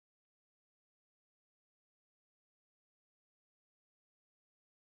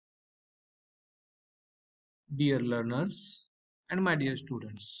Dear learners and my dear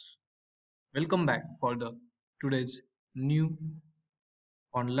students, welcome back for the today's new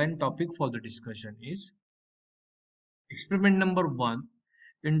online topic for the discussion is experiment number 1,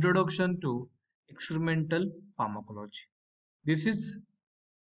 introduction to experimental pharmacology. This is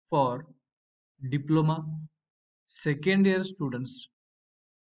for diploma second year students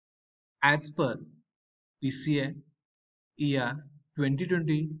as per PCA ER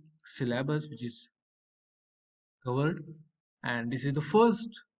 2020 syllabus, which is covered, and this is the first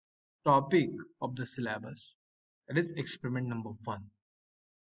topic of the syllabus, that is experiment number 1.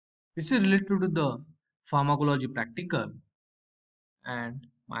 This is related to the pharmacology practical, and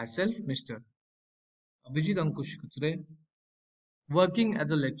myself, Mr. Abhijit Ankush Kuchre, working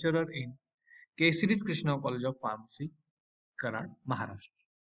as a lecturer in K. Series Krishna College of Pharmacy, Karad, Maharashtra.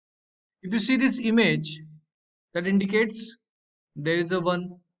 If you see this image, that indicates there is a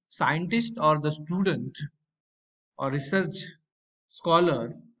one scientist or the student or research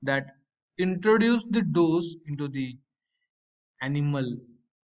scholar that introduced the dose into the animal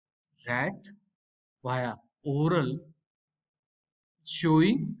rat via oral,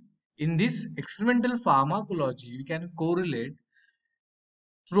 showing in this experimental pharmacology we can correlate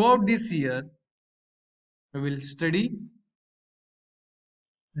throughout this year. We will study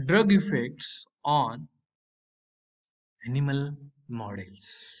drug effects on animal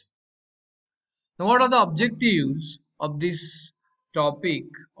models. Now, what are the objectives of this topic,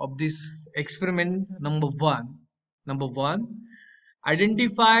 of this experiment number 1? Number 1,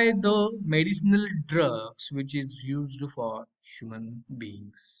 identify the medicinal drugs which is used for human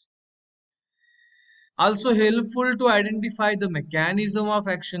beings. Also helpful to identify the mechanism of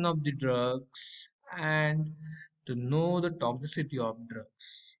action of the drugs and to know the toxicity of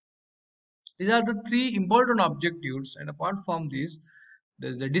drugs. These are the three important objectives, and apart from this,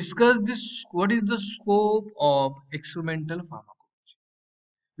 they discuss this what is the scope of experimental pharmacology.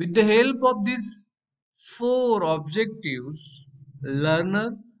 With the help of these four objectives,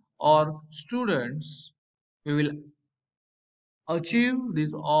 learner or students, we will achieve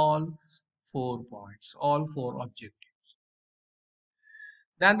these all 4 points, all four objectives.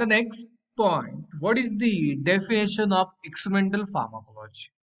 Then the next point, what is the definition of experimental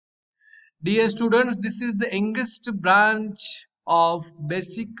pharmacology? Dear students, this is the youngest branch of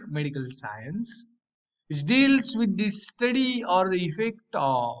basic medical science which deals with the study or the effect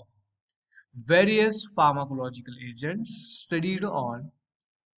of various pharmacological agents studied on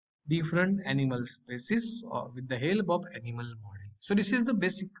different animal species or with the help of animal model. So this is the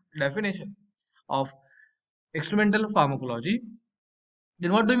basic definition of experimental pharmacology.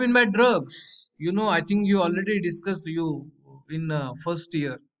 Then what do you mean by drugs? I think you already discussed you in first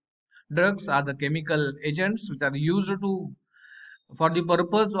year. Drugs are the chemical agents which are used to for the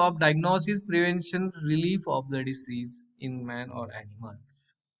purpose of diagnosis, prevention, relief of the disease in man or animal.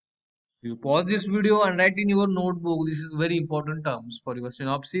 You pause this video and write in your notebook. This is very important terms for your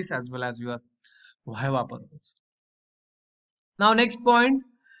synopsis as well as your viva purpose. Now, next point,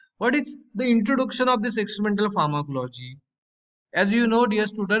 what is the introduction of this experimental pharmacology? As you know, dear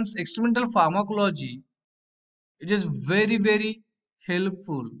students, experimental pharmacology, it is very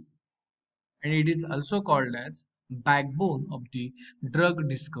helpful, and it is also called as backbone of the drug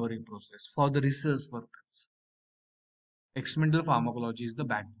discovery process for the research purpose. Experimental pharmacology is the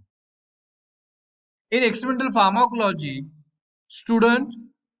backbone. In experimental pharmacology, students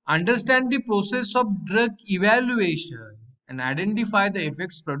understand the process of drug evaluation and identify the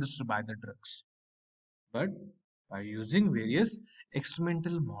effects produced by the drugs, but by using various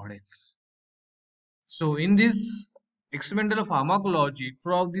experimental models. So in this experimental pharmacology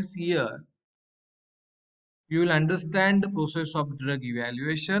throughout this year, you will understand the process of drug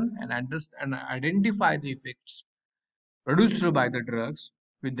evaluation and understand and identify the effects produced by the drugs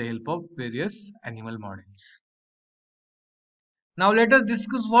with the help of various animal models. Now let us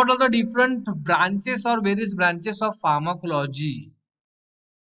discuss what are the different branches or various branches of pharmacology.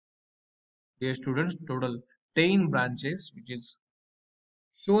 Dear students, total 10 branches which is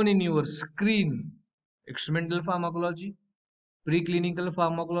shown in your screen. Experimental pharmacology, preclinical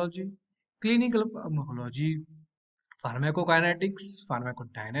pharmacology, clinical pharmacology, pharmacokinetics,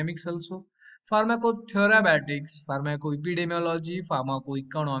 pharmacodynamics also, pharmacotherapeutics, pharmacoepidemiology,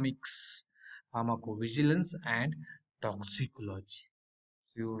 pharmacoeconomics, pharmacovigilance, and toxicology.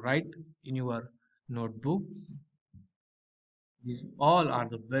 You write in your notebook. These all are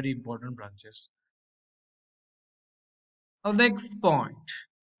the very important branches. Now, next point.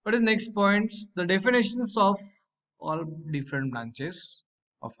 What is next points? The definitions of all different branches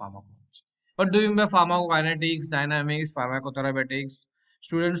of pharmacology. What do you mean by pharmacokinetics, dynamics, pharmacotherapeutics?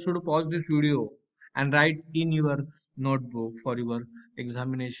 Students should pause this video and write in your notebook for your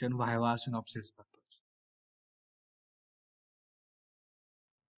examination, viva, synopsis purpose.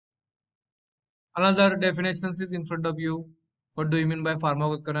 Another definitions is in front of you. What do you mean by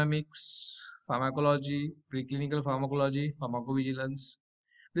pharmacoeconomics, pharmacology, preclinical pharmacology, pharmacovigilance?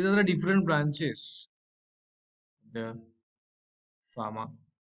 These are the different branches of the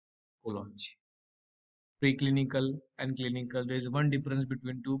pharmacology. Preclinical and clinical. There is one difference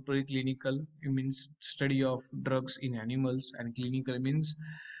between two. Preclinical it means study of drugs in animals, and clinical means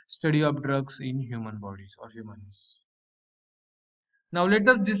study of drugs in human bodies or humans. Now let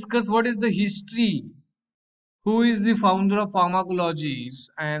us discuss what is the history. Who is the founder of pharmacology?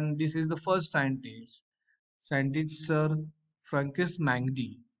 And this is the first scientist. Scientist Sir Francis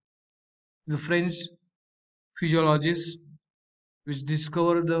Mangdi, the French physiologist which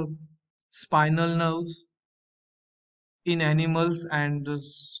discovered the spinal nerves in animals and the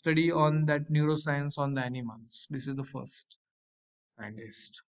study on that neuroscience on the animals. This is the first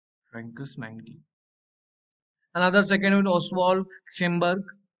scientist, Francis Mangdi. Another second one, Oswald Schemberg.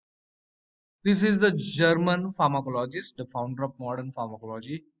 This is the German pharmacologist, the founder of modern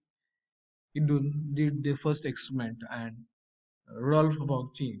pharmacology. He did the first experiment, and Rudolf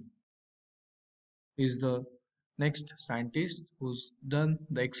Bauchin is the next scientist who's done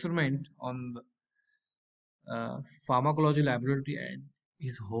the experiment on the pharmacology laboratory and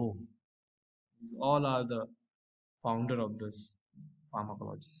his home. All are the founder of this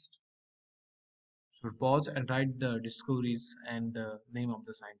pharmacologist. So pause and write the discoveries and the name of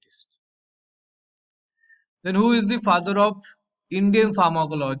the scientist. Then who is the father of Indian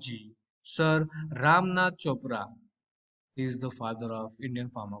pharmacology? Sir Ramnath Chopra. He is the father of Indian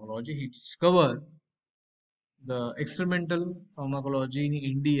pharmacology. He discovered the experimental pharmacology in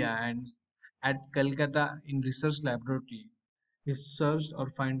India and at Calcutta in research laboratory. He searched or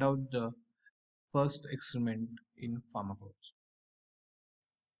find out the first experiment in pharmacology.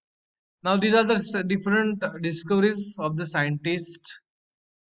 Now these are the different discoveries of the scientists.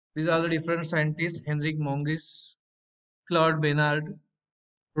 These are the different scientists: Henrik Monges, Claude Bernard,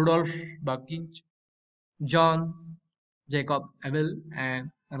 Rudolf Buckich, John Jacob Abel, and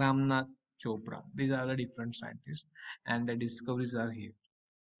Ramnath Chopra. These are the different scientists, and the discoveries are here.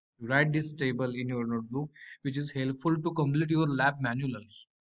 You write this table in your notebook, which is helpful to complete your lab manuals.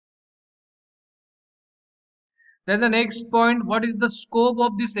 Then the next point, what is the scope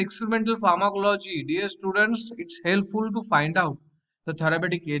of this experimental pharmacology? Dear students, it's helpful to find out the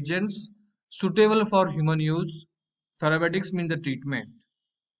therapeutic agents suitable for human use. Therapeutics mean the treatment.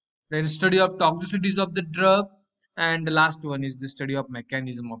 Then study of toxicities of the drug, and the last one is the study of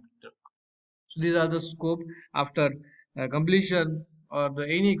mechanism of the drug. So these are the scope after completion or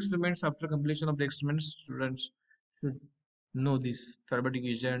any experiments after completion of the experiments. Students should know this therapeutic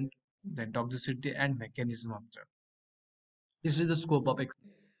agent, then toxicity and mechanism of drug. This is the scope of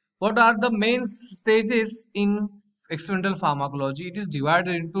experiment. What are the main stages in experimental pharmacology? It is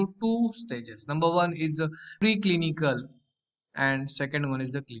divided into two stages. Number one is preclinical, and second one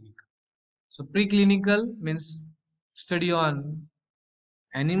is the clinical. So preclinical means study on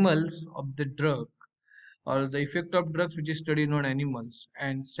animals of the drug or the effect of drugs which is studied on animals.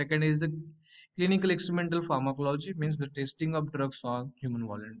 And second is the clinical experimental pharmacology means the testing of drugs on human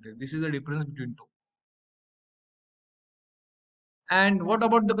volunteers. This is the difference between two. And what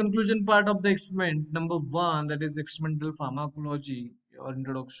about the conclusion part of the experiment? Number one, that is experimental pharmacology or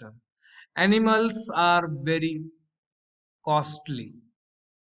introduction. Animals are very costly,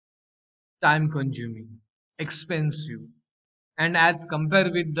 time consuming, expensive, and as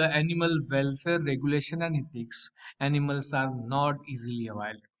compared with the animal welfare regulation and ethics, animals are not easily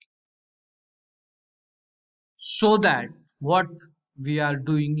available. So that what we are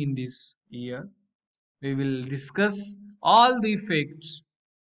doing in this year, we will discuss all the effects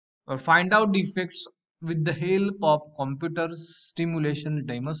or find out the effects with the help of computer stimulation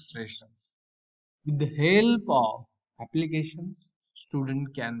demonstration. With the help of applications,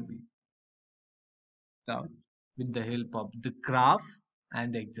 student can be taught with the help of the graph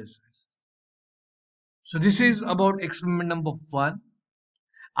and exercises. So this is about experiment number one.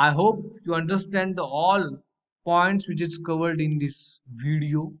 I hope you understand the all points which is covered in this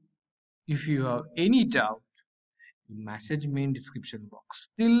video. If you have any doubt, message me in description box.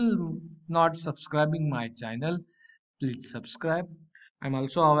 Still not subscribing my channel, please subscribe. I'm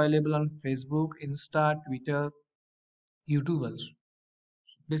also available on Facebook, Insta, Twitter, YouTube also.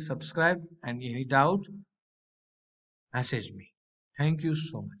 Please subscribe, and any doubt, message me. Thank you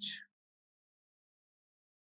so much.